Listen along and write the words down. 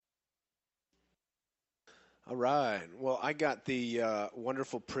All right. Well, I got the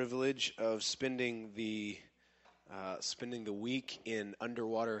wonderful privilege of spending the week in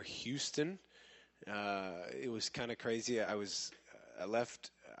underwater Houston. It was kind of crazy. I left.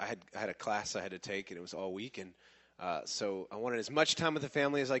 I had a class I had to take, and it was all week, and so I wanted as much time with the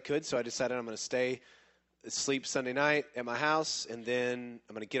family as I could. So I decided I'm going to sleep Sunday night at my house, and then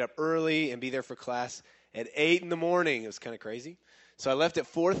I'm going to get up early and be there for class at 8 in the morning. It was kind of crazy. So I left at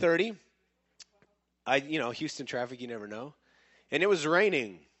 4:30. Houston traffic, you never know. And it was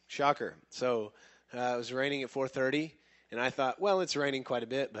raining. Shocker. So it was raining at 4:30, and I thought, well, it's raining quite a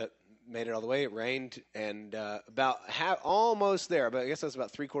bit, but made it all the way. It rained, and almost there, but I guess I was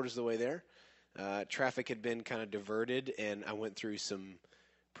about three-quarters of the way there. Traffic had been kind of diverted, and I went through some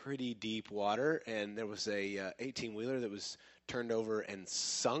pretty deep water, and there was a 18-wheeler that was turned over and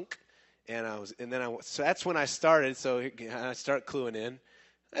sunk. So that's when I started. So I start cluing in.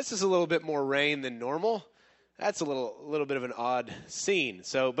 That's just a little bit more rain than normal. That's a little bit of an odd scene.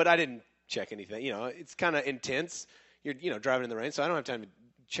 So, but I didn't check anything. It's kind of intense. You're driving in the rain, so I don't have time to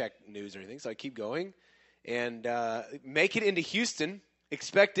check news or anything. So I keep going and make it into Houston,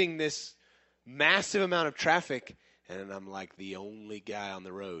 expecting this massive amount of traffic, and I'm like the only guy on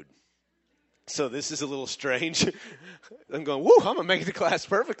the road. So this is a little strange. I'm going, woo, I'm going to make it to class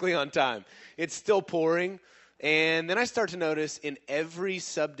perfectly on time. It's still pouring. And then I start to notice in every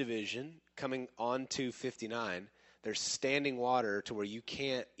subdivision coming onto 59, there's standing water to where you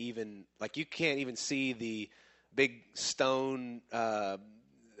can't even see the big stone,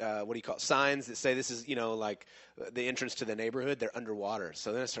 signs that say this is, like the entrance to the neighborhood. They're underwater.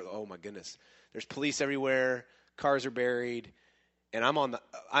 So then I start, oh my goodness, there's police everywhere. Cars are buried. And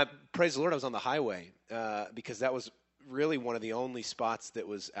praise the Lord, I was on the highway because that was really one of the only spots that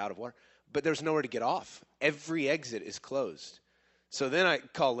was out of water. But there's nowhere to get off. Every exit is closed. So then I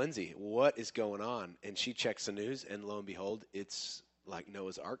call Lindsay, what is going on? And she checks the news, and lo and behold, it's like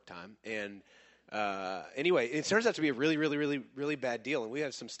Noah's Ark time. And anyway, it turns out to be a really, really, really, really bad deal. And we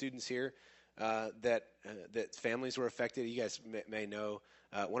have some students here that families were affected. You guys may know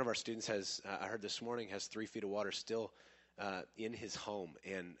one of our students I heard this morning, has 3 feet of water still in his home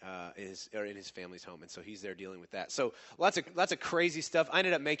and in his family's home, and so he's there dealing with that. So lots of crazy stuff. I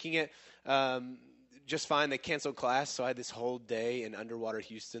ended up making it just fine. They canceled class, so I had this whole day in underwater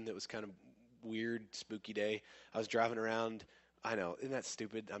Houston that was kind of weird, spooky day. I was driving around. I know, isn't that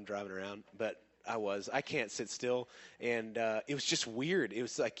stupid? I'm driving around, but I can't sit still, and it was just weird. It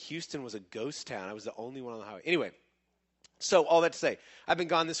was like Houston was a ghost town. I was the only one on the highway. Anyway. So all that to say, I've been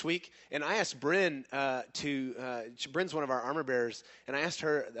gone this week, and I asked Bryn Bryn's one of our armor bearers, and I asked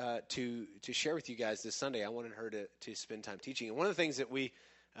her to share with you guys this Sunday. I wanted her to spend time teaching. And one of the things that we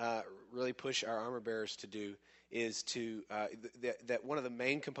really push our armor bearers to do is that one of the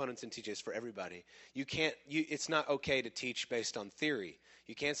main components in teaching is for everybody. It's not okay to teach based on theory.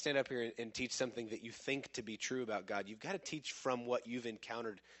 You can't stand up here and teach something that you think to be true about God. You've got to teach from what you've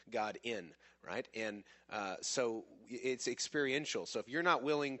encountered God in, right? And so it's experiential. So if you're not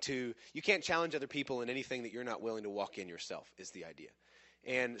willing to, you can't challenge other people in anything that you're not willing to walk in yourself, is the idea.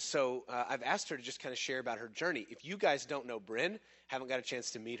 And so I've asked her to just kind of share about her journey. If you guys don't know Bryn, haven't got a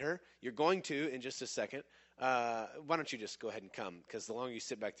chance to meet her, you're going to in just a second. Why don't you just go ahead and come? Because the longer you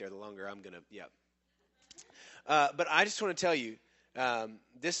sit back there, the longer I'm going to, but I just want to tell you,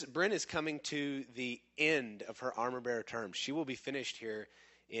 Bryn is coming to the end of her armor bearer term. She will be finished here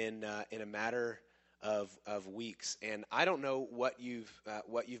in a matter of weeks, and I don't know what you've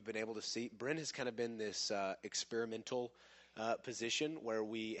been able to see. Bryn has kind of been this experimental position where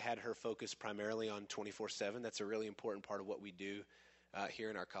we had her focus primarily on 24/7. That's a really important part of what we do here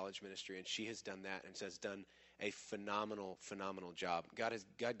in our college ministry, and she has done that and has done a phenomenal job.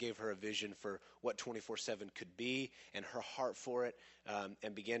 God gave her a vision for what 24/7 could be and her heart for it,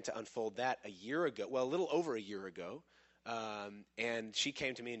 and began to unfold that a little over a year ago. And she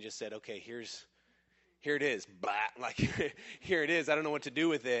came to me and just said, okay, here it is. Blah, like, here it is. I don't know what to do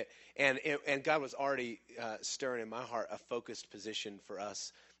with it. And God was already stirring in my heart a focused position for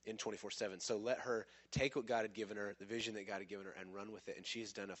us in 24/7. So let her take what God had given her, the vision that God had given her, and run with it. And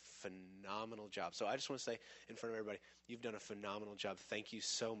she's done a phenomenal job. So I just want to say in front of everybody, you've done a phenomenal job. Thank you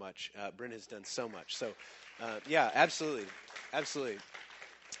so much. Bryn has done so much. So, yeah, absolutely. Absolutely.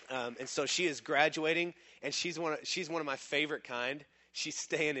 And so she is graduating, and she's one of my favorite kind. She's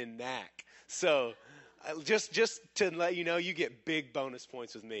staying in NAC. So just to let you know, you get big bonus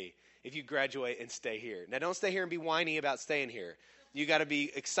points with me if you graduate and stay here. Now, don't stay here and be whiny about staying here. You got to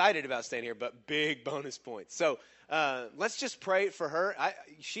be excited about staying here, but big bonus points. So let's just pray for her.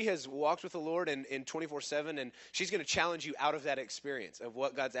 She has walked with the Lord in 24/7, and she's going to challenge you out of that experience of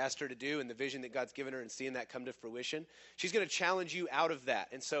what God's asked her to do and the vision that God's given her and seeing that come to fruition. She's going to challenge you out of that.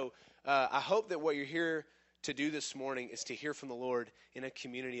 And so I hope that what you're here to do this morning is to hear from the Lord in a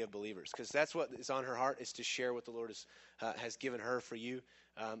community of believers, because that's what is on her heart, is to share what the Lord has given her for you.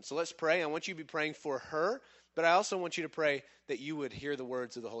 So let's pray. I want you to be praying for her, but I also want you to pray that you would hear the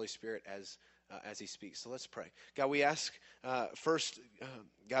words of the Holy Spirit as he speaks. So let's pray. God, we ask first,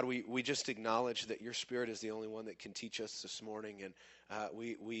 God, we just acknowledge that your Spirit is the only one that can teach us this morning, and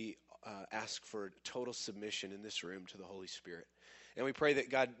we ask for total submission in this room to the Holy Spirit. And we pray that,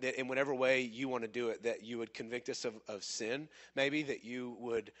 God, that in whatever way you want to do it, that you would convict us of sin, maybe, that you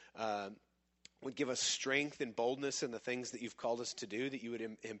would give us strength and boldness in the things that you've called us to do, that you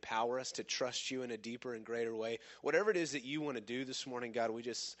would empower us to trust you in a deeper and greater way. Whatever it is that you want to do this morning, God, we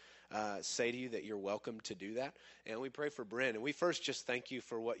just say to you that you're welcome to do that. And we pray for Bryn. And we first just thank you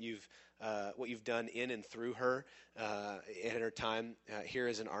for what you've done in and through her in her time here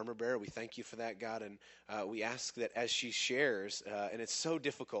as an armor bearer. We thank you for that, God. And we ask that as she shares, and it's so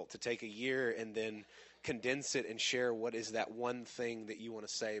difficult to take a year and then condense it and share what is that one thing that you want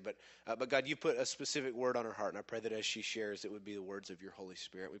to say. But God, you put a specific word on her heart, and I pray that as she shares, it would be the words of your Holy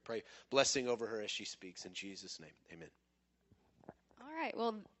Spirit. We pray blessing over her as she speaks. In Jesus' name, amen. All right,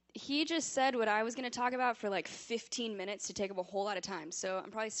 well, he just said what I was going to talk about for like 15 minutes to take up a whole lot of time, so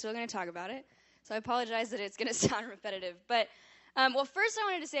I'm probably still going to talk about it. So I apologize that it's going to sound repetitive. But, well, first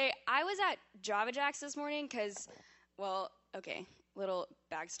I wanted to say I was at Java Jacks this morning because, well, okay, little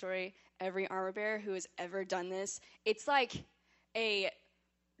backstory. Every armor bearer who has ever done this, it's like a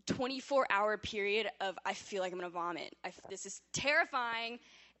 24-hour period of I feel like I'm going to vomit. This is terrifying,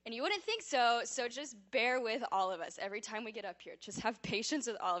 and you wouldn't think so, so just bear with all of us every time we get up here. Just have patience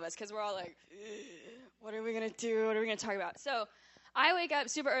with all of us, because we're all like, what are we going to do? What are we going to talk about? So I wake up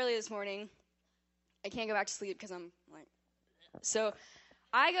super early this morning. I can't go back to sleep because I'm like, so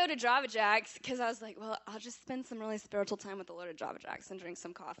I go to Java Jacks because I was like, well, I'll just spend some really spiritual time with the Lord at Java Jacks and drink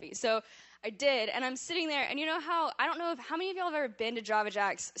some coffee. So I did, and I'm sitting there, and you know how, I don't know how many of y'all have ever been to Java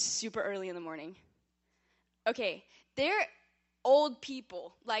Jacks super early in the morning? Okay, they're old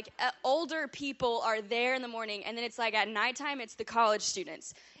people, like older people are there in the morning, and then it's like at nighttime, it's the college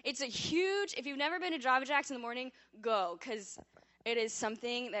students. It's a huge, if you've never been to Java Jacks in the morning, go, because it is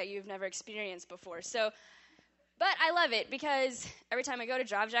something that you've never experienced before. So, but I love it because every time I go to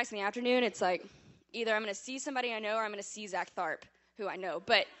Java Jacks in the afternoon, it's like either I'm going to see somebody I know or I'm going to see Zach Tharp, who I know.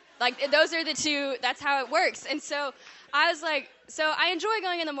 But like those are the two, that's how it works. And so I was like, so I enjoy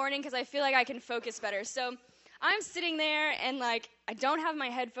going in the morning because I feel like I can focus better. So I'm sitting there and like I don't have my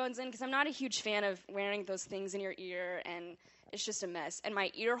headphones in because I'm not a huge fan of wearing those things in your ear, and it's just a mess. And my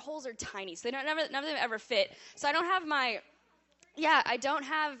ear holes are tiny, so none of them ever fit. So I don't have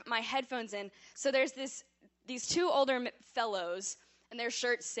my headphones in. So there's these two older fellows, and their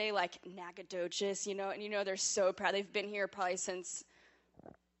shirts say, like, Nacogdoches, and they're so proud. They've been here probably since,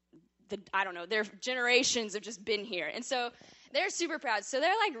 their generations have just been here. And so they're super proud. So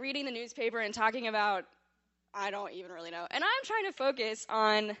they're, like, reading the newspaper and talking about, I don't even really know. And I'm trying to focus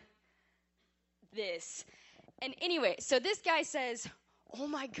on this. And anyway, so this guy says, oh,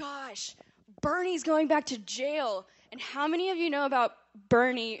 my gosh, Bernie's going back to jail. And how many of you know about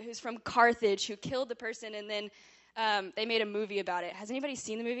Bernie, who's from Carthage, who killed the person, and then they made a movie about it? Has anybody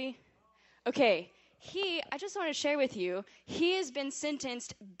seen the movie? Okay, I just want to share with you, he has been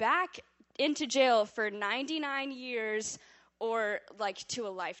sentenced back into jail for 99 years or, like, to a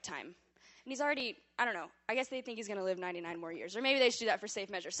lifetime. And he's already, I don't know, I guess they think he's going to live 99 more years. Or maybe they should do that for safe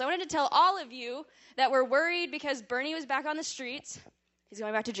measure. So I wanted to tell all of you that were worried because Bernie was back on the streets. He's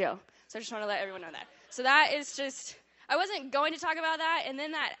going back to jail. So I just want to let everyone know that. So that is just, I wasn't going to talk about that, and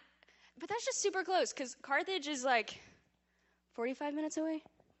then but that's just super close, because Carthage is like 45 minutes away.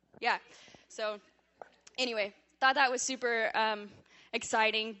 Yeah. So anyway, thought that was super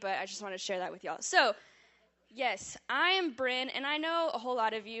exciting, but I just wanted to share that with y'all. So, yes, I am Bryn, and I know a whole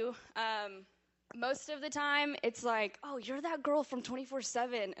lot of you. Most of the time, it's like, oh, you're that girl from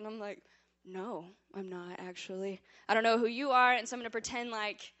 24/7, and I'm like, no, I'm not, actually. I don't know who you are, and so I'm going to pretend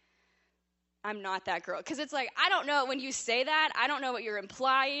like I'm not that girl. Because it's like, I don't know, when you say that, I don't know what you're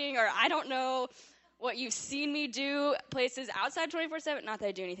implying, or I don't know what you've seen me do places outside 24/7. Not that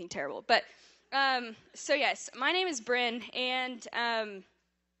I do anything terrible. But, so yes, my name is Bryn, and,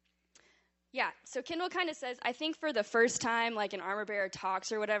 yeah, so Kendall kind of says, I think for the first time, like, an armor bearer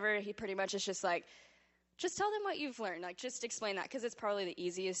talks or whatever, he pretty much is just like, just tell them what you've learned. Like, just explain that, because it's probably the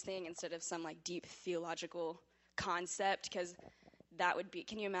easiest thing instead of some, like, deep theological concept, because that would be.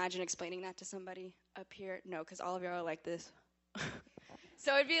 Can you imagine explaining that to somebody up here? No, because all of y'all are like this.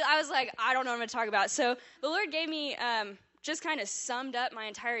 So I was like, I don't know what I'm going to talk about. So the Lord gave me, just kind of summed up my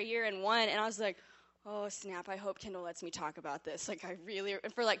entire year in one, and I was like, oh, snap, I hope Kendall lets me talk about this. Like,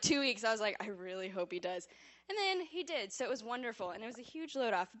 for like 2 weeks, I was like, I really hope he does. And then he did, so it was wonderful, and it was a huge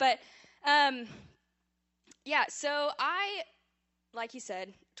load off. But, yeah, so like he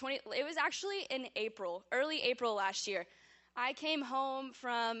said, it was actually in April, early April last year. I came home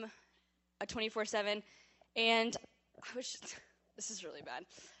from a 24/7, and I was just, this is really bad,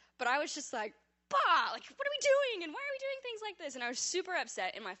 but I was just like, bah, like, what are we doing, and why are we doing things like this? And I was super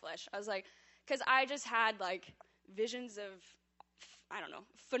upset in my flesh. I was like, because I just had, like, visions of, I don't know,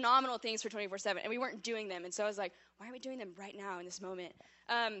 phenomenal things for 24/7, and we weren't doing them. And so I was like, why are we doing them right now in this moment?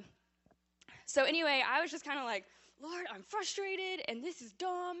 So anyway, I was just kind of like, Lord, I'm frustrated, and this is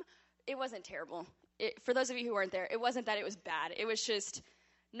dumb. It wasn't terrible. For those of you who weren't there, it wasn't that it was bad. It was just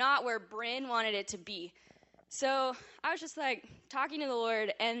not where Bryn wanted it to be. So I was just, like, talking to the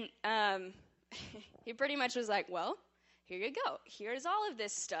Lord, and he pretty much was like, well, here you go. Here's all of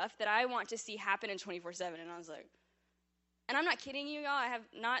this stuff that I want to see happen in 24/7. And I was like, and I'm not kidding you, y'all.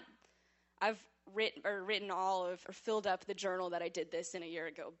 I've written or filled up the journal that I did this in a year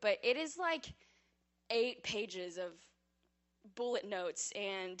ago. But it is like 8 pages of bullet notes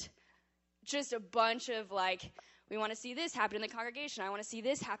and just a bunch of, like, we want to see this happen in the congregation. I want to see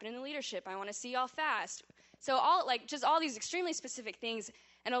this happen in the leadership. I want to see y'all fast. So just all these extremely specific things.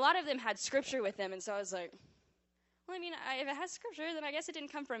 And a lot of them had scripture with them. And so I was like, well, I mean, if it has scripture, then I guess it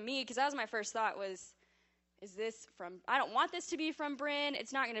didn't come from me, because that was my first thought was, is this from, I don't want this to be from Bryn.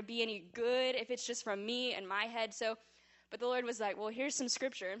 It's not going to be any good if it's just from me and my head. So, but the Lord was like, well, here's some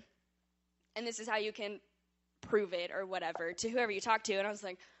scripture, and this is how you can prove it or whatever to whoever you talk to. And I was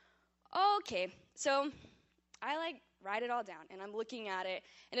like, okay. So I, like, write it all down, and I'm looking at it,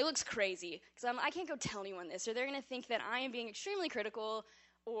 and it looks crazy, because I can't go tell anyone this, or they're going to think that I am being extremely critical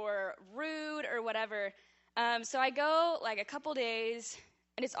or rude or whatever. So I go, like, a couple days,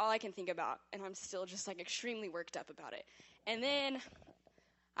 and it's all I can think about, and I'm still just, like, extremely worked up about it. And then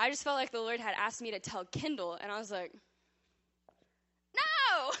I just felt like the Lord had asked me to tell Kendall, and I was like,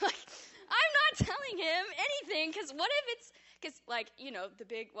 no! Like, I'm not telling him anything, because what if it's, because, like, you know,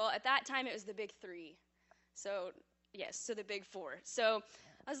 at that time it was the big 3. So, yes, so the big 4. So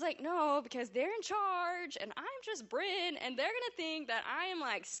I was like, no, because they're in charge, and I'm just Bryn, and they're going to think that I am,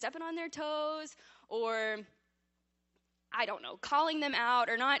 like, stepping on their toes, or, I don't know, calling them out,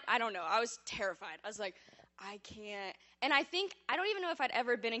 or not, I don't know. I was terrified. I was like, I can't. And I don't even know if I'd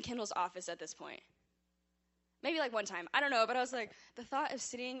ever been in Kendall's office at this point. Maybe, like, one time. I don't know, but I was like, the thought of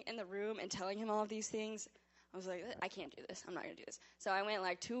sitting in the room and telling him all of these things, I was like, I can't do this. I'm not going to do this. So I went,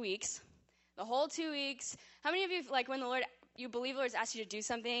 like, 2 weeks. The whole 2 weeks. How many of you, like, when you believe the Lord's asked you to do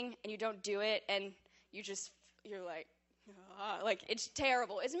something, and you don't do it, and you're like, like, it's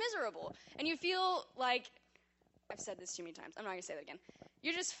terrible. It's miserable. And you feel like, I've said this too many times. I'm not going to say that again.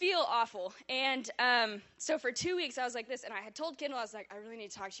 You just feel awful. And so for 2 weeks, I was like this, and I had told Kendall, I was like, I really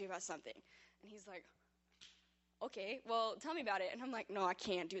need to talk to you about something. And he's like, okay, well, tell me about it. And I'm like, no, I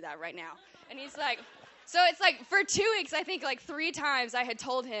can't do that right now. And he's like, so it's like, for 2 weeks, I think, like, 3 times I had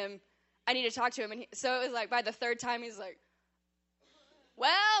told him I need to talk to him. And so it was like, by the 3rd time, he's like,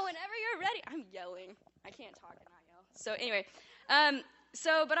 well, whenever you're ready. I'm yelling. I can't talk and not yell. So anyway,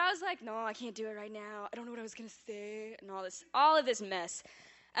 but I was like, no, I can't do it right now. I don't know what I was going to say, and all of this mess.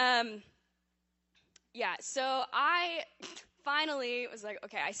 Yeah, so I finally was like,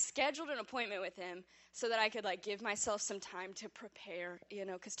 okay, I scheduled an appointment with him so that I could, like, give myself some time to prepare, you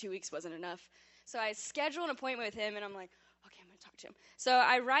know, because 2 weeks wasn't enough. So I scheduled an appointment with him, and I'm like, okay, I'm going to talk to him. So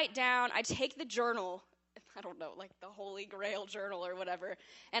I write down, I take the journal, I don't know, like the Holy Grail journal or whatever,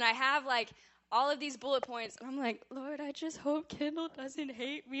 and I have, like, all of these bullet points, and I'm like, Lord, I just hope Kendall doesn't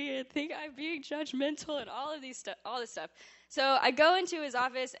hate me and think I'm being judgmental and all this stuff. So I go into his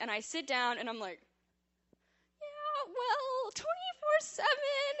office, and I sit down, and I'm like, yeah, well, 24/7,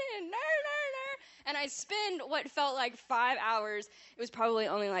 and and I spend what felt like 5 hours. It was probably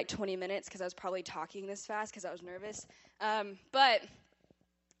only like 20 minutes, because I was probably talking this fast because I was nervous. But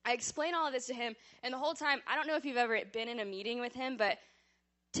I explain all of this to him, and the whole time, I don't know if you've ever been in a meeting with him, but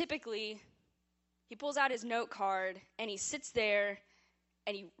typically, he pulls out his note card, and he sits there,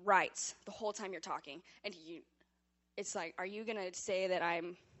 and he writes the whole time you're talking. And it's like, are you going to say that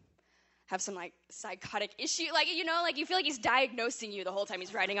have some, like, psychotic issue? Like, you know, like, you feel like he's diagnosing you the whole time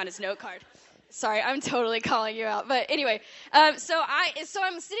he's writing on his note card. Sorry, I'm totally calling you out. But anyway, so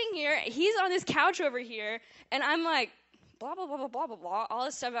I'm sitting here. He's on this couch over here, and I'm like, blah, blah, blah, blah, blah, blah, blah, all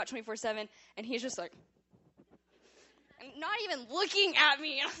this stuff about 24/7, and he's just like, and not even looking at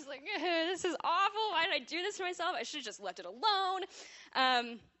me. And I was like, this is awful. Why did I do this to myself? I should have just left it alone.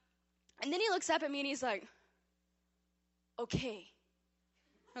 And then he looks up at me and he's like, okay.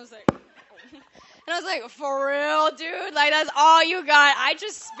 I was like, oh. And I was like, for real, dude? Like, that's all you got? I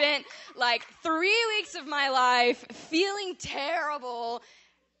just spent like 3 weeks of my life feeling terrible.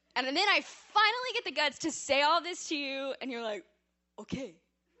 And then I finally get the guts to say all this to you. And you're like, okay.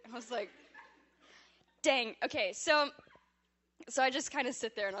 And I was like, dang. Okay, so I just kind of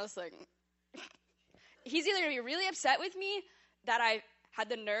sit there and I was like, he's either going to be really upset with me that I had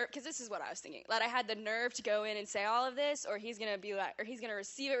the nerve, because this is what I was thinking, that I had the nerve to go in and say all of this, or he's going to be like, or he's going to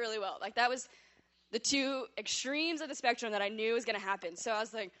receive it really well. Like, that was the two extremes of the spectrum that I knew was going to happen. So I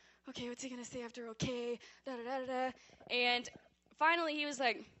was like, okay, what's he going to say after okay, da-da-da-da-da. And finally he was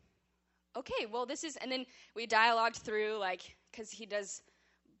like, okay, well, this is, and then we dialogued through, like, because he does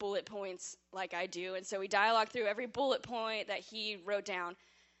bullet points like I do, and so we dialogued through every bullet point that he wrote down.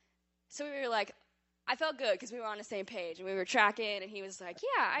 So we were like, I felt good because we were on the same page, and we were tracking, and he was like,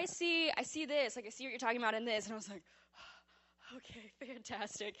 yeah, I see this, like, I see what you're talking about in this, and I was like, okay,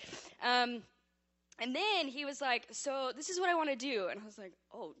 fantastic. And then he was like, so this is what I want to do, and I was like,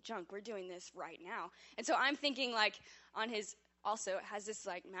 oh, Junk, we're doing this right now. And so I'm thinking, like, on his, also has this,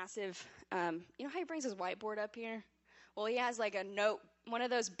 like, massive, you know how he brings his whiteboard up here? Well, he has, like, a note, one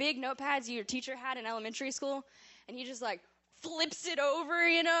of those big notepads your teacher had in elementary school, and he just, like, flips it over,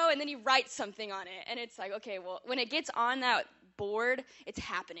 you know, and then he writes something on it. And it's like, okay, well, when it gets on that board, it's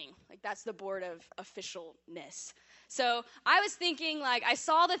happening. Like, that's the board of officialness. So I was thinking, like, I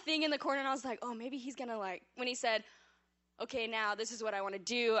saw the thing in the corner, and I was like, oh, maybe he's going to, like, when he said, okay, now this is what I want to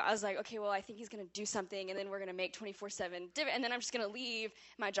do, I was like, okay, well, I think he's going to do something, and then we're going to make 24/7 different, and then I'm just going to leave,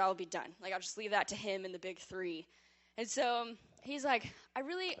 my job will be done. Like, I'll just leave that to him and the big three. And so he's like, I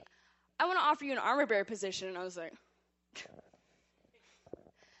want to offer you an armor bearer position. And I was like,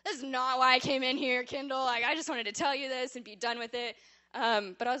 this is not why I came in here, Kendall. Like, I just wanted to tell you this and be done with it.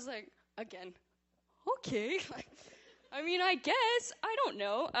 But I was like, again, okay. I mean, I guess. I don't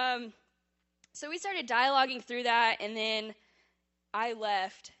know. So we started dialoguing through that, and then I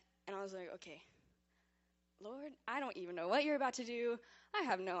left, and I was like, okay, Lord, I don't even know what you're about to do. I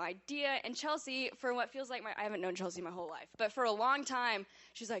have no idea. And Chelsea, for what feels like I haven't known Chelsea my whole life, but for a long time,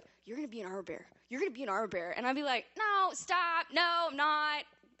 she's like, you're going to be an armor bearer. You're going to be an armor bearer. And I'd be like, no, stop. No, I'm not.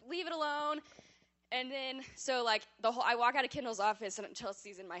 Leave it alone. And then, so, like, I walk out of Kendall's office, and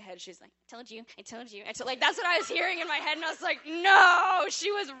Chelsea's in my head. She's like, I told you. Like, that's what I was hearing in my head, and I was like, no, she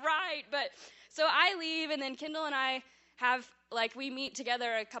was right. But, so I leave, and then Kendall and I have, like, we meet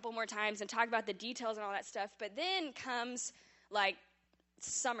together a couple more times and talk about the details and all that stuff. But then comes, like,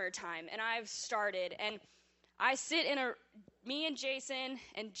 summertime, and I've started, and I sit me and Jason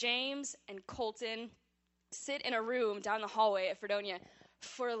and James and Colton sit in a room down the hallway at Fredonia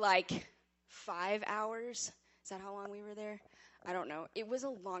for, like, 5 hours. Is that how long we were there? I don't know. It was a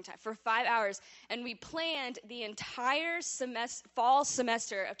long time. For 5 hours. And we planned the entire fall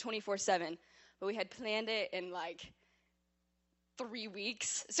semester of 24/7. But we had planned it in, like, 3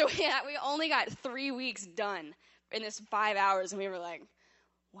 weeks. So yeah, we only got 3 weeks done in this 5 hours. And we were like,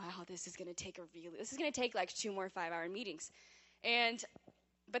 wow, this is going to take like 2 more 5-hour meetings.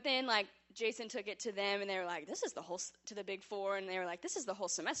 But then, like, Jason took it to them, and they were like, this is to the big four, and they were like, this is the whole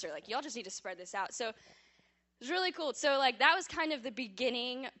semester. Like, y'all just need to spread this out. So it was really cool. So, like, that was kind of the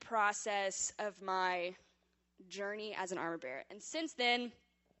beginning process of my journey as an armor bearer. And since then,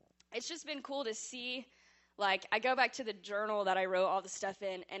 it's just been cool to see, like, I go back to the journal that I wrote all the stuff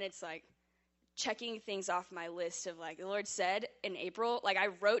in, and it's like checking things off my list of, like, the Lord said in April, like, I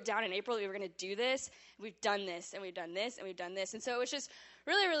wrote down in April that we were going to do this, and we've done this, and we've done this, and we've done this. And so it was just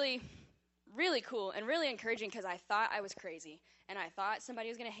really, really, really cool and really encouraging, because I thought I was crazy, and I thought somebody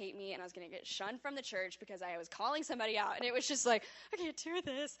was going to hate me, and I was going to get shunned from the church because I was calling somebody out, and it was just like, I can't do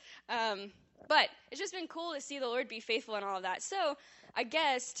this. But it's just been cool to see the Lord be faithful in all of that. So I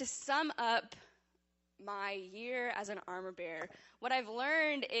guess to sum up my year as an armor bearer, what I've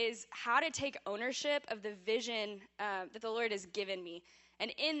learned is how to take ownership of the vision that the Lord has given me.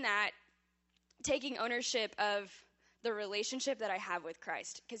 And in that, taking ownership of the relationship that I have with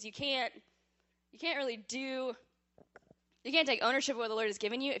Christ. Because you can't take ownership of what the Lord has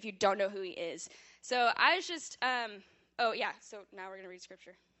given you if you don't know who he is. So I was just, so now we're going to read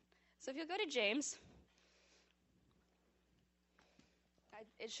scripture. So if you'll go to James,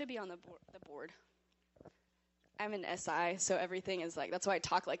 it should be on the board. I'm an SI, so everything is like, that's why I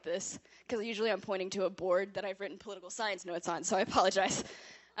talk like this, because usually I'm pointing to a board that I've written political science notes on, so I apologize.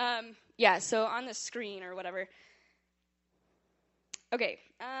 So on the screen or whatever. Okay,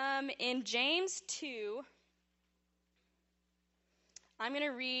 in James 2, I'm going to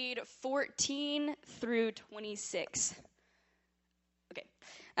read 14 through 26.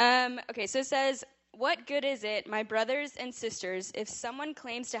 Okay, so it says, "What good is it, my brothers and sisters, if someone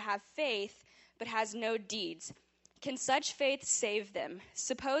claims to have faith but has no deeds? Can such faith save them?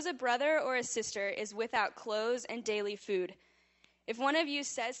 Suppose a brother or a sister is without clothes and daily food. If one of you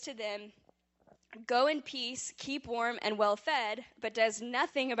says to them, 'Go in peace, keep warm and well fed,' but does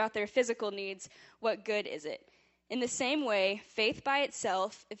nothing about their physical needs, what good is it? In the same way, faith by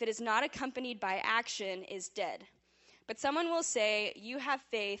itself, if it is not accompanied by action, is dead. But someone will say, 'You have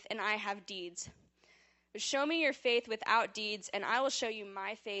faith and I have deeds.' Show me your faith without deeds, and I will show you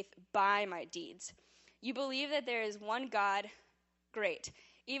my faith by my deeds. You believe that there is one God? Great.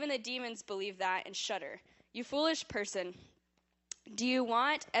 Even the demons believe that and shudder. You foolish person. Do you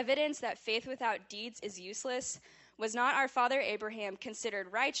want evidence that faith without deeds is useless? Was not our father Abraham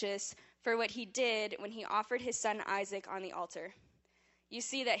considered righteous for what he did when he offered his son Isaac on the altar? You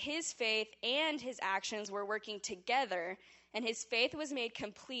see that his faith and his actions were working together, and his faith was made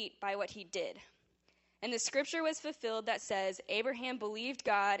complete by what he did. And the scripture was fulfilled that says, 'Abraham believed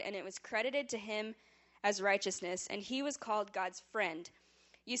God, and it was credited to him as righteousness, and he was called God's friend.'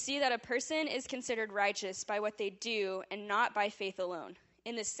 You see that a person is considered righteous by what they do and not by faith alone.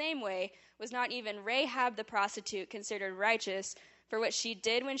 In the same way, was not even Rahab the prostitute considered righteous for what she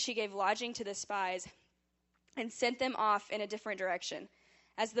did when she gave lodging to the spies and sent them off in a different direction?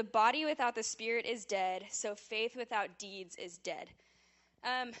 As the body without the spirit is dead, so faith without deeds is dead."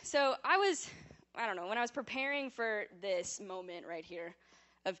 So when I was preparing for this moment right here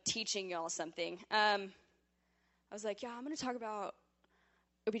of teaching y'all something, I was like, I'm going to talk about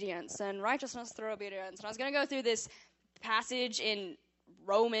obedience and righteousness through obedience. And I was going to go through this passage in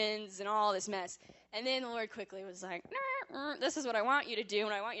Romans and all this mess. And then the Lord quickly was like, this is what I want you to do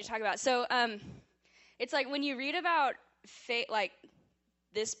and I want you to talk about. So it's like when you read about faith, like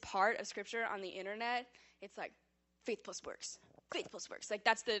this part of Scripture on the internet, it's like faith plus works, faith plus works. Like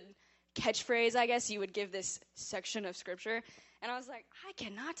that's the catchphrase, I guess, you would give this section of Scripture. And I was like, I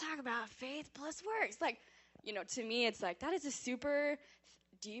cannot talk about faith plus works. Like, to me, it's like, that is a super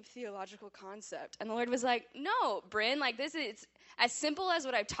deep theological concept. And the Lord was like, no, Bryn, like this is as simple as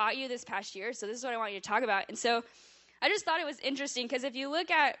what I've taught you this past year. So this is what I want you to talk about. And so I just thought it was interesting because if you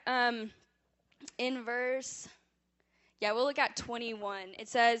look at in verse, we'll look at 21. It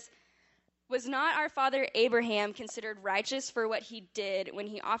says, "Was not our father Abraham considered righteous for what he did when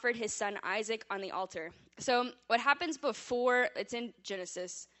he offered his son Isaac on the altar?" So what happens before, it's in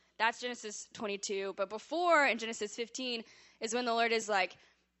Genesis. That's Genesis 22. But before, in Genesis 15, is when the Lord is like,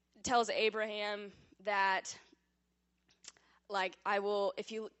 tells Abraham that, like,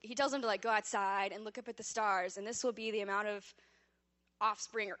 he tells him to, like, go outside and look up at the stars, and this will be the amount of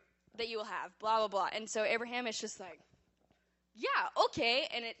offspring that you will have, blah, blah, blah. And so Abraham is just like, yeah, okay.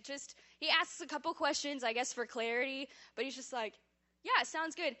 And he asks a couple questions, I guess, for clarity, but he's just like, yeah,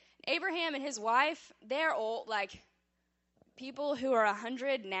 sounds good. Abraham and his wife, they're old, like, people who are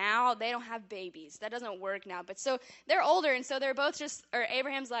 100 now, they don't have babies. That doesn't work now. But so they're older, and so they're both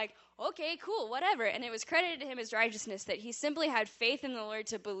Abraham's like, okay, cool, whatever. And it was credited to him as righteousness that he simply had faith in the Lord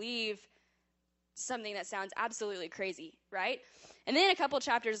to believe something that sounds absolutely crazy, right? And then a couple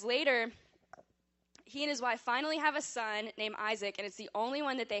chapters later, he and his wife finally have a son named Isaac, and it's the only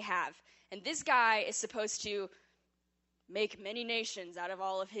one that they have. And this guy is supposed to make many nations out of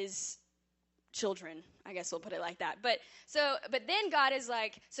all of his children. I guess we'll put it like that. But then God is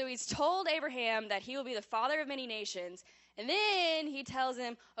like, so he's told Abraham that he will be the father of many nations. And then he tells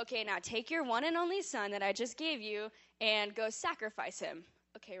him, okay, now take your one and only son that I just gave you and go sacrifice him.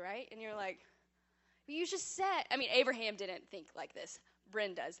 Okay, right? And you're like, you just said, Abraham didn't think like this.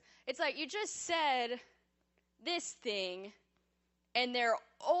 Bryn does. It's like, you just said this thing, and they're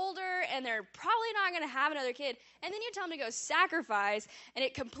older, and they're probably not going to have another kid, and then you tell them to go sacrifice, and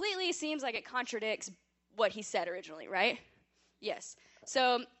it completely seems like it contradicts what he said originally, right? Yes.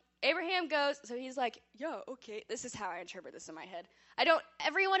 So Abraham goes, so he's like, okay, this is how I interpret this in my head.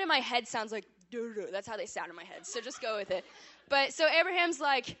 Everyone in my head sounds like, duh. That's how they sound in my head, so just go with it. But so Abraham's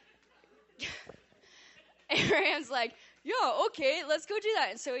like, okay, let's go do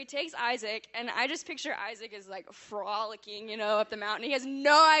that. And so he takes Isaac, and I just picture Isaac as like frolicking, up the mountain. He has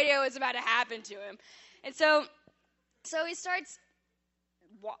no idea what's about to happen to him. And so he starts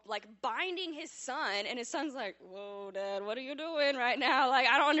like binding his son, and his son's like, whoa, Dad, what are you doing right now? Like,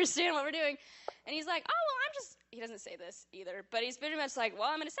 I don't understand what we're doing. And he's like, he doesn't say this either, but he's pretty much like, well,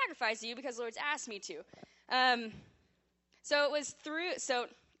 I'm going to sacrifice you because the Lord's asked me to.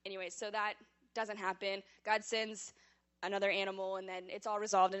 So that doesn't happen. God sends another animal, and then it's all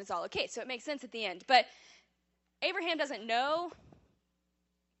resolved, and it's all okay. So it makes sense at the end. But Abraham doesn't know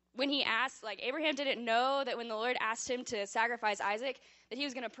when he asked, like, Abraham didn't know that when the Lord asked him to sacrifice Isaac, that he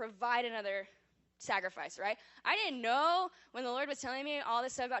was going to provide another sacrifice, right? I didn't know when the Lord was telling me all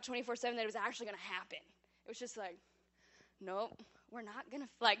this stuff about 24/7 that it was actually going to happen. It was just like, nope, we're not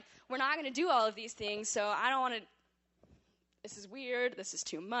going to do all of these things, so I don't want to, this is weird, this is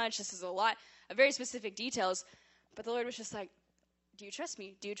too much, this is a lot of very specific details. But the Lord was just like, do you trust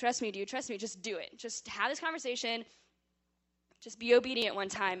me? Do you trust me? Do you trust me? Just do it. Just have this conversation. Just be obedient one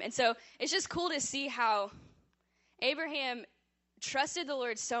time. And so it's just cool to see how Abraham trusted the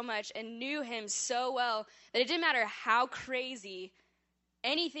Lord so much and knew him so well that it didn't matter how crazy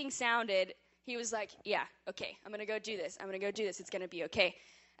anything sounded. He was like, yeah, okay, I'm going to go do this. I'm going to go do this. It's going to be okay.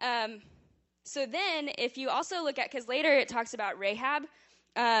 So then if you also look at, because later it talks about Rahab.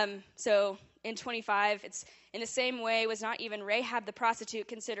 So in 25, it's in the same way, was not even Rahab the prostitute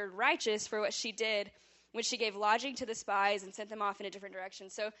considered righteous for what she did when she gave lodging to the spies and sent them off in a different direction.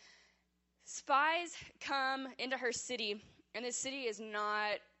 So spies come into her city, and this city is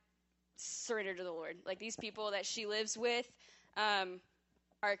not surrendered to the Lord. Like, these people that she lives with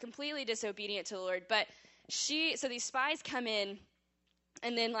are completely disobedient to the Lord. But so these spies come in,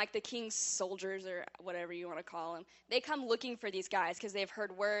 and then, like, the king's soldiers, or whatever you want to call them, they come looking for these guys because they've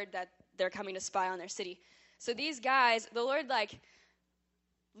heard word that they're coming to spy on their city. So these guys, the Lord, like,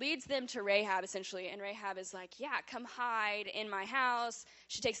 leads them to Rahab, essentially. And Rahab is like, yeah, come hide in my house.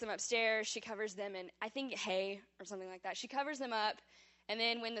 She takes them upstairs. She covers them in, I think, hay or something like that. She covers them up. And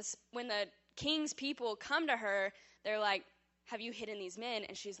then when the king's people come to her, they're like, have you hidden these men?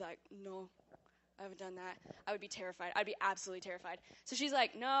 And she's like, no, I haven't done that. I would be terrified. I'd be absolutely terrified. So she's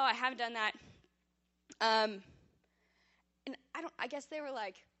like, no, I haven't done that. And I guess they were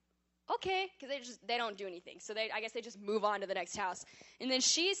like, okay, because they don't do anything. So I guess they just move on to the next house. And then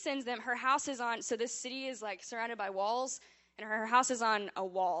she sends them, her house is on, so this city is like surrounded by walls, and her house is on a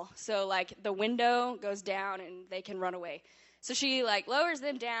wall. So like the window goes down and they can run away. So she like lowers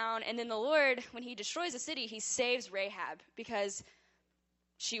them down, and then the Lord, when he destroys the city, he saves Rahab because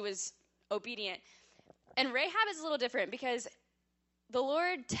she was obedient. And Rahab is a little different because the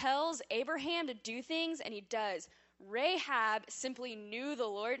Lord tells Abraham to do things, and he does. Rahab simply knew the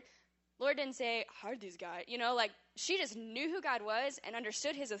Lord. Lord didn't say, hide these guys. Like, she just knew who God was and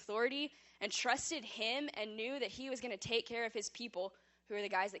understood his authority and trusted him and knew that he was going to take care of his people, who are the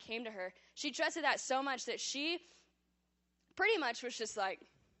guys that came to her. She trusted that so much that she pretty much was just like,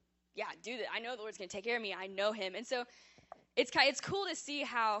 yeah, do that. I know the Lord's going to take care of me. I know him. And so it's cool to see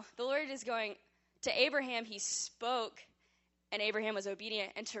how the Lord is going to Abraham. He spoke, and Abraham was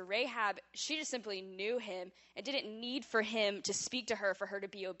obedient. And to Rahab, she just simply knew him and didn't need for him to speak to her for her to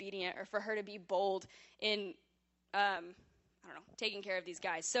be obedient or for her to be bold in, taking care of these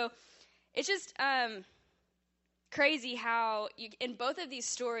guys. So it's just crazy how in both of these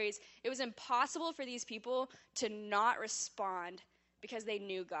stories, it was impossible for these people to not respond because they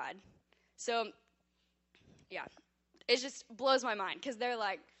knew God. So, yeah, it just blows my mind because they're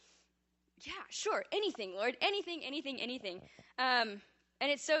like, yeah, sure, anything, Lord, anything. And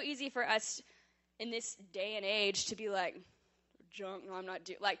it's so easy for us in this day and age to be like, junk, no, I'm not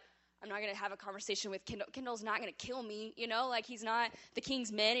going to have a conversation with Kendall. Kendall's not going to kill me, like he's not the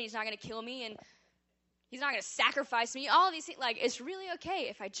king's men, and he's not going to kill me, and he's not going to sacrifice me. All of these things, like, it's really okay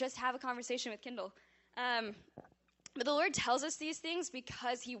if I just have a conversation with Kendall. But the Lord tells us these things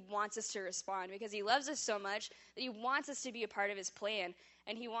because he wants us to respond, because he loves us so much that he wants us to be a part of his plan,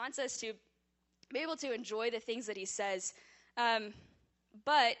 and he wants us to be able to enjoy the things that he says.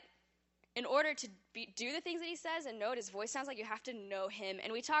 But in order to do the things that he says and know what his voice sounds like, you have to know him.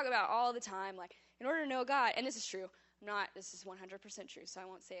 And we talk about all the time, like, in order to know God, and this is true. This is 100% true, so I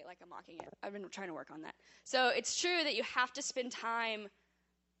won't say it like I'm mocking it. I've been trying to work on that. So it's true that you have to spend time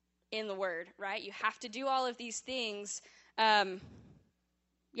in the Word, right? You have to do all of these things.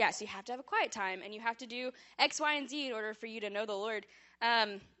 Yes, you have to have a quiet time, and you have to do X, Y, and Z in order for you to know the Lord.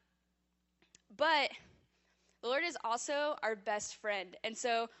 But the Lord is also our best friend. And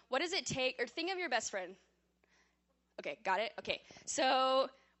so what does it take, or think of your best friend. Okay, got it? Okay, so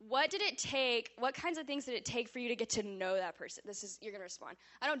what kinds of things did it take for you to get to know that person? You're going to respond.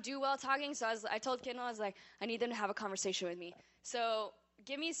 I don't do well talking, so I told Kendall, I was like, I need them to have a conversation with me. So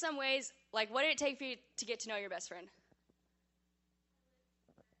give me some ways, like, what did it take for you to get to know your best friend?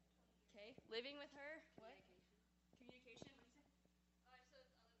 Okay, living with her. What? Communication. What did you say?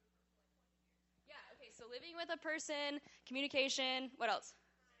 Yeah, okay, so living with a person, communication, what else?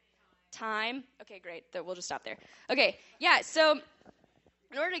 Time. Okay, great. We'll just stop there. Okay, yeah, so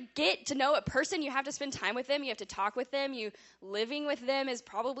in order to get to know a person, you have to spend time with them. You have to talk with them. Living with them is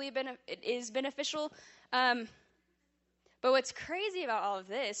probably beneficial. But what's crazy about all of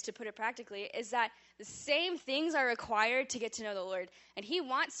this, to put it practically, is that the same things are required to get to know the Lord. And he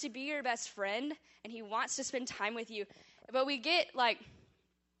wants to be your best friend, and he wants to spend time with you. But we get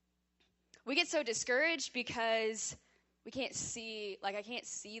so discouraged because we can't see, I can't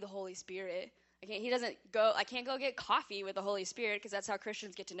see the Holy Spirit. I can't go get coffee with the Holy Spirit, because that's how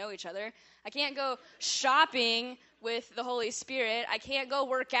Christians get to know each other. I can't go shopping with the Holy Spirit. I can't go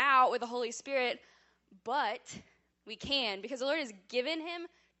work out with the Holy Spirit. But we can, because the Lord has given him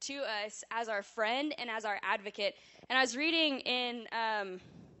to us as our friend and as our advocate. And I was reading in,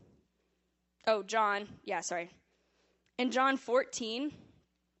 in John 14,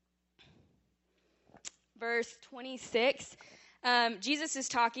 verse 26, Jesus is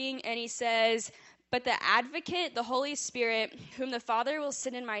talking, and he says, "But the advocate, the Holy Spirit, whom the Father will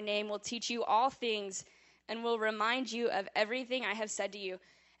send in my name, will teach you all things and will remind you of everything I have said to you."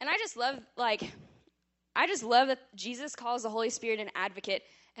 And I just love that Jesus calls the Holy Spirit an advocate.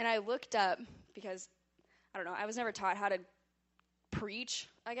 And I looked up, because, I don't know, I was never taught how to preach,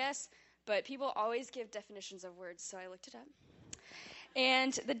 I guess. But people always give definitions of words, so I looked it up.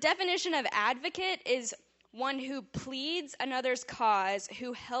 And the definition of advocate is one who pleads another's cause,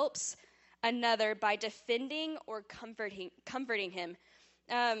 who helps another by defending or comforting him.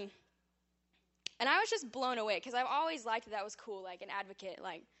 And I was just blown away, because I've always liked that was cool, like an advocate,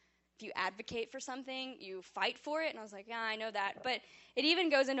 like, if you advocate for something, you fight for it. And I was like, yeah, I know that. But it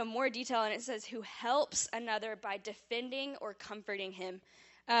even goes into more detail, and it says who helps another by defending or comforting him.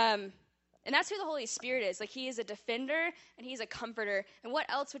 And that's who the Holy Spirit is. Like, he is a defender, and he's a comforter. And what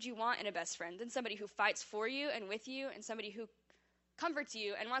else would you want in a best friend than somebody who fights for you and with you, and somebody who comforts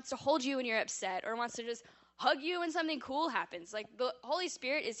you and wants to hold you when you're upset, or wants to just hug you when something cool happens? Like, the Holy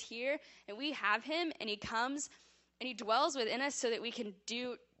Spirit is here, and we have him, and he comes, and he dwells within us so that we can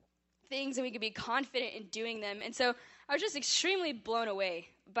do things and we can be confident in doing them. And so I was just extremely blown away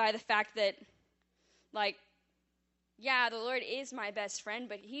by the fact that, the Lord is my best friend,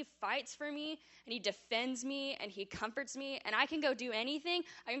 but he fights for me, and he defends me, and he comforts me, and I can go do anything.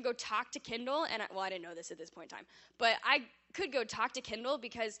 I can go talk to Kendall, and I didn't know this at this point in time, but I could go talk to Kendall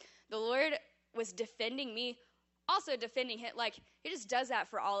because the Lord was defending me, also defending him. Like, he just does that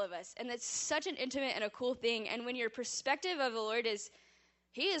for all of us, and that's such an intimate and a cool thing. And when your perspective of the Lord is,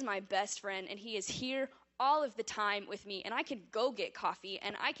 he is my best friend, and he is here all of the time with me, and I can go get coffee,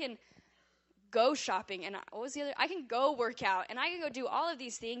 and I can go shopping, and I can go work out, and I can go do all of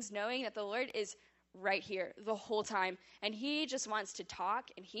these things knowing that the Lord is right here the whole time, and he just wants to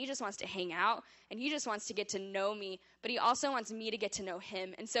talk, and he just wants to hang out, and he just wants to get to know me, but he also wants me to get to know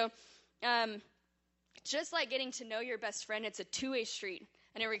him. And so just like getting to know your best friend, it's a two-way street,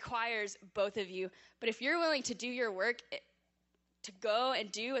 and it requires both of you. But if you're willing to do your work, to go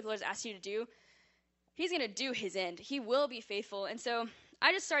and do what the Lord's asked you to do, he's going to do his end. He will be faithful. And so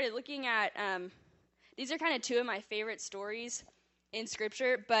I just started looking at, these are kind of two of my favorite stories in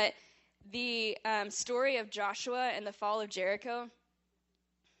Scripture, but the story of Joshua and the fall of Jericho,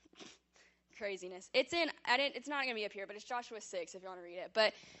 craziness. It's not going to be up here, but it's Joshua 6 if you want to read it.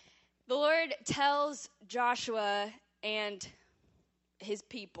 But the Lord tells Joshua and his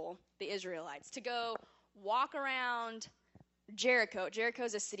people, the Israelites, to go walk around Jericho. Jericho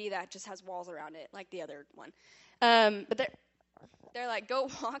is a city that just has walls around it, like the other one. But they're like, go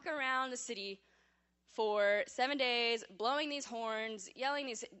walk around the city for 7 days, blowing these horns, yelling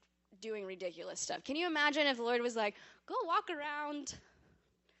these, doing ridiculous stuff. Can you imagine if the Lord was like, go walk around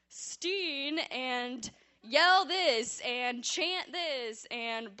Steen and yell this and chant this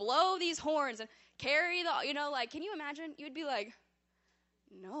and blow these horns and carry can you imagine? You would be like,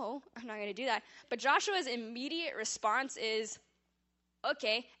 no, I'm not going to do that. But Joshua's immediate response is,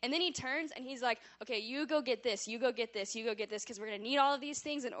 okay. And then he turns and he's like, okay, you go get this, you go get this, you go get this, because we're going to need all of these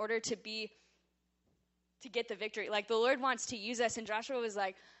things in order to get the victory. Like, the Lord wants to use us. And Joshua was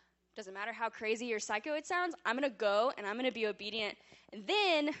like, doesn't matter how crazy or psycho it sounds, I'm going to go and I'm going to be obedient. And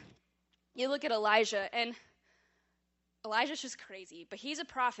then you look at Elijah, and Elijah's just crazy, but he's a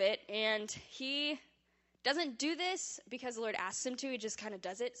prophet, and he doesn't do this because the Lord asks him to. He just kind of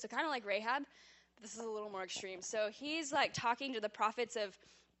does it. So kind of like Rahab, but this is a little more extreme. So he's like talking to the prophets of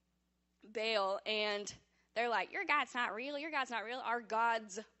Baal, and they're like, your God's not real, your God's not real, our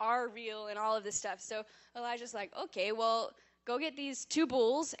gods are real, and all of this stuff. So Elijah's like, okay, well, go get these 2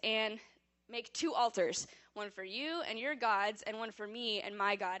 bulls and make 2 altars, one for you and your gods, and one for me and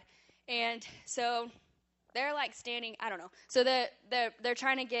my God. And so they're like standing, I don't know. So they're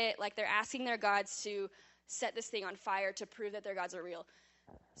trying to get, like, they're asking their gods to set this thing on fire to prove that their gods are real.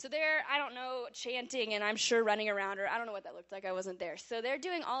 So they're, I don't know, chanting, and I'm sure running around, or I don't know what that looked like. I wasn't there. So they're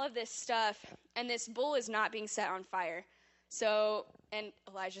doing all of this stuff, and this bull is not being set on fire. So, and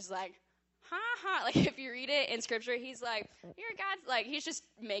Elijah's like, ha ha. Like, if you read it in Scripture, he's like, your God's like, he's just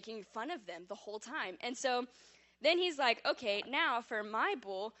making fun of them the whole time. And so then he's like, okay, now for my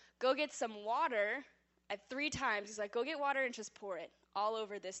bull, go get some water at 3 times. He's like, go get water and just pour it all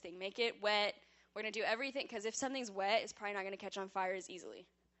over this thing. Make it wet. We're going to do everything, because if something's wet, it's probably not going to catch on fire as easily.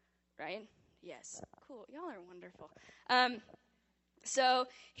 Right? Yes. Cool. Y'all are wonderful. So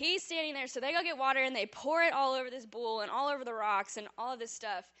he's standing there. So they go get water, and they pour it all over this bull and all over the rocks and all of this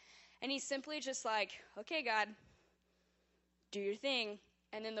stuff. And he's simply just like, okay, God, do your thing.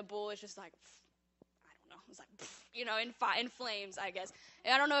 And then the bull is just like, I don't know. It was like, in flames, I guess.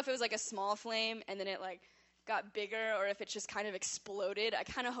 And I don't know if it was like a small flame and then it like got bigger, or if it just kind of exploded. I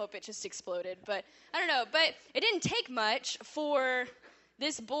kind of hope it just exploded, but I don't know. But it didn't take much for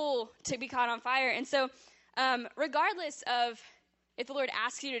this bull to be caught on fire. And so regardless of if the Lord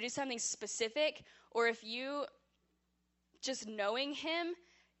asks you to do something specific, or if you just knowing him,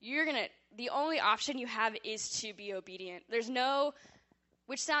 the only option you have is to be obedient. There's no,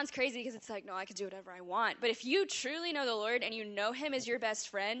 which sounds crazy because it's like, no, I can do whatever I want. But if you truly know the Lord and you know him as your best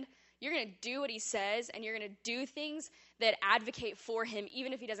friend, you're going to do what he says, and you're going to do things that advocate for him,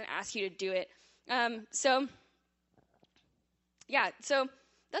 even if he doesn't ask you to do it. So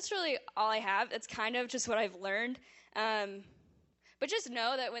that's really all I have. That's kind of just what I've learned. But just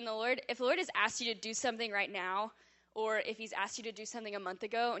know that if the Lord has asked you to do something right now, or if he's asked you to do something a month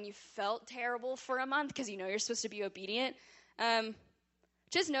ago and you felt terrible for a month because you know you're supposed to be obedient,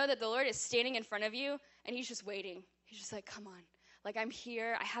 just know that the Lord is standing in front of you, and he's just waiting. He's just like, come on. Like, I'm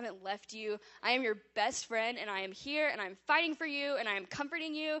here. I haven't left you. I am your best friend, and I am here, and I'm fighting for you, and I am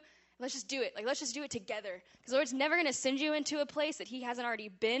comforting you. Let's just do it. Like, let's just do it together. Because the Lord's never going to send you into a place that he hasn't already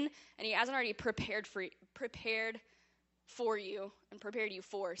been, and he hasn't already prepared for you and prepared you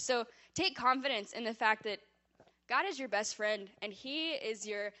for. So take confidence in the fact that God is your best friend, and he is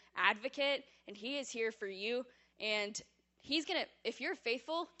your advocate, and he is here for you. And he's going to, if you're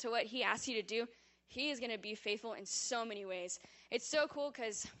faithful to what he asks you to do, he is going to be faithful in so many ways. It's so cool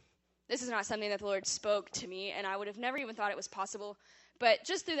because this is not something that the Lord spoke to me, and I would have never even thought it was possible. But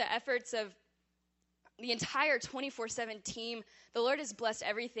just through the efforts of the entire 24/7 team, the Lord has blessed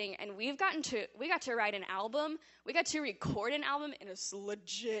everything, and we got to write an album. We got to record an album in a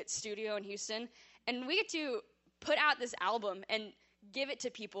legit studio in Houston, and we get to put out this album and give it to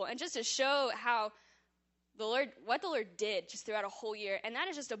people, and just to show how what the Lord did just throughout a whole year. And that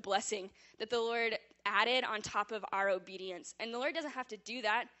is just a blessing that the Lord added on top of our obedience. And the Lord doesn't have to do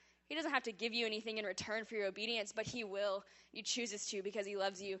that. He doesn't have to give you anything in return for your obedience, but he will. He chooses to, because he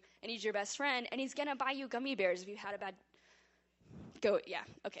loves you, and he's your best friend, and he's going to buy you gummy bears if you had a bad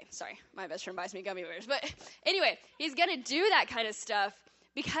sorry. My best friend buys me gummy bears. But anyway, he's going to do that kind of stuff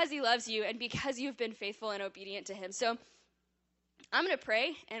because he loves you and because you've been faithful and obedient to him. So I'm going to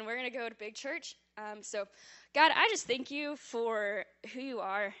pray, and we're going to go to Big Church. So, God, I just thank you for who you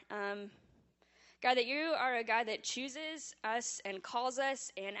are. God, that you are a God that chooses us and calls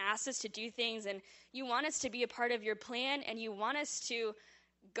us and asks us to do things, and you want us to be a part of your plan, and you want us to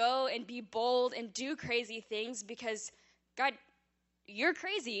go and be bold and do crazy things because, God, you're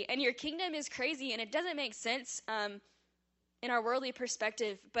crazy, and your kingdom is crazy, and it doesn't make sense in our worldly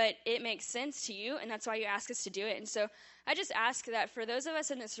perspective, but it makes sense to you, and that's why you ask us to do it. And so I just ask that for those of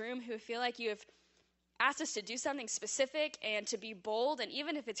us in this room who feel like you have asked us to do something specific and to be bold, and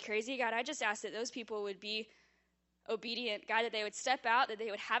even if it's crazy, God, I just ask that those people would be obedient, God, that they would step out, that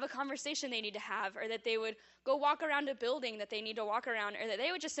they would have a conversation they need to have, or that they would go walk around a building that they need to walk around, or that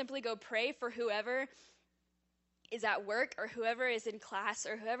they would just simply go pray for whoever is at work or whoever is in class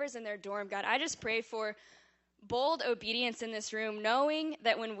or whoever's in their dorm. God, I just pray for bold obedience in this room, knowing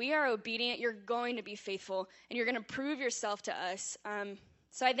that when we are obedient, you're going to be faithful and you're going to prove yourself to us.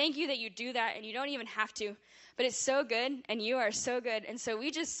 So I thank you that you do that, and you don't even have to, but it's so good, and you are so good. And so we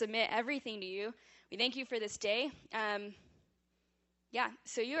just submit everything to you. We thank you for this day.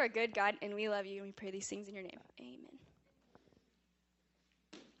 So you are good, God, and we love you, and we pray these things in your name. Amen.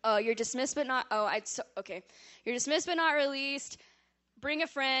 Oh, you're dismissed but not, okay. You're dismissed but not released. Bring a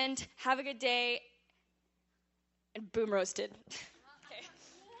friend. Have a good day. And boom, roasted.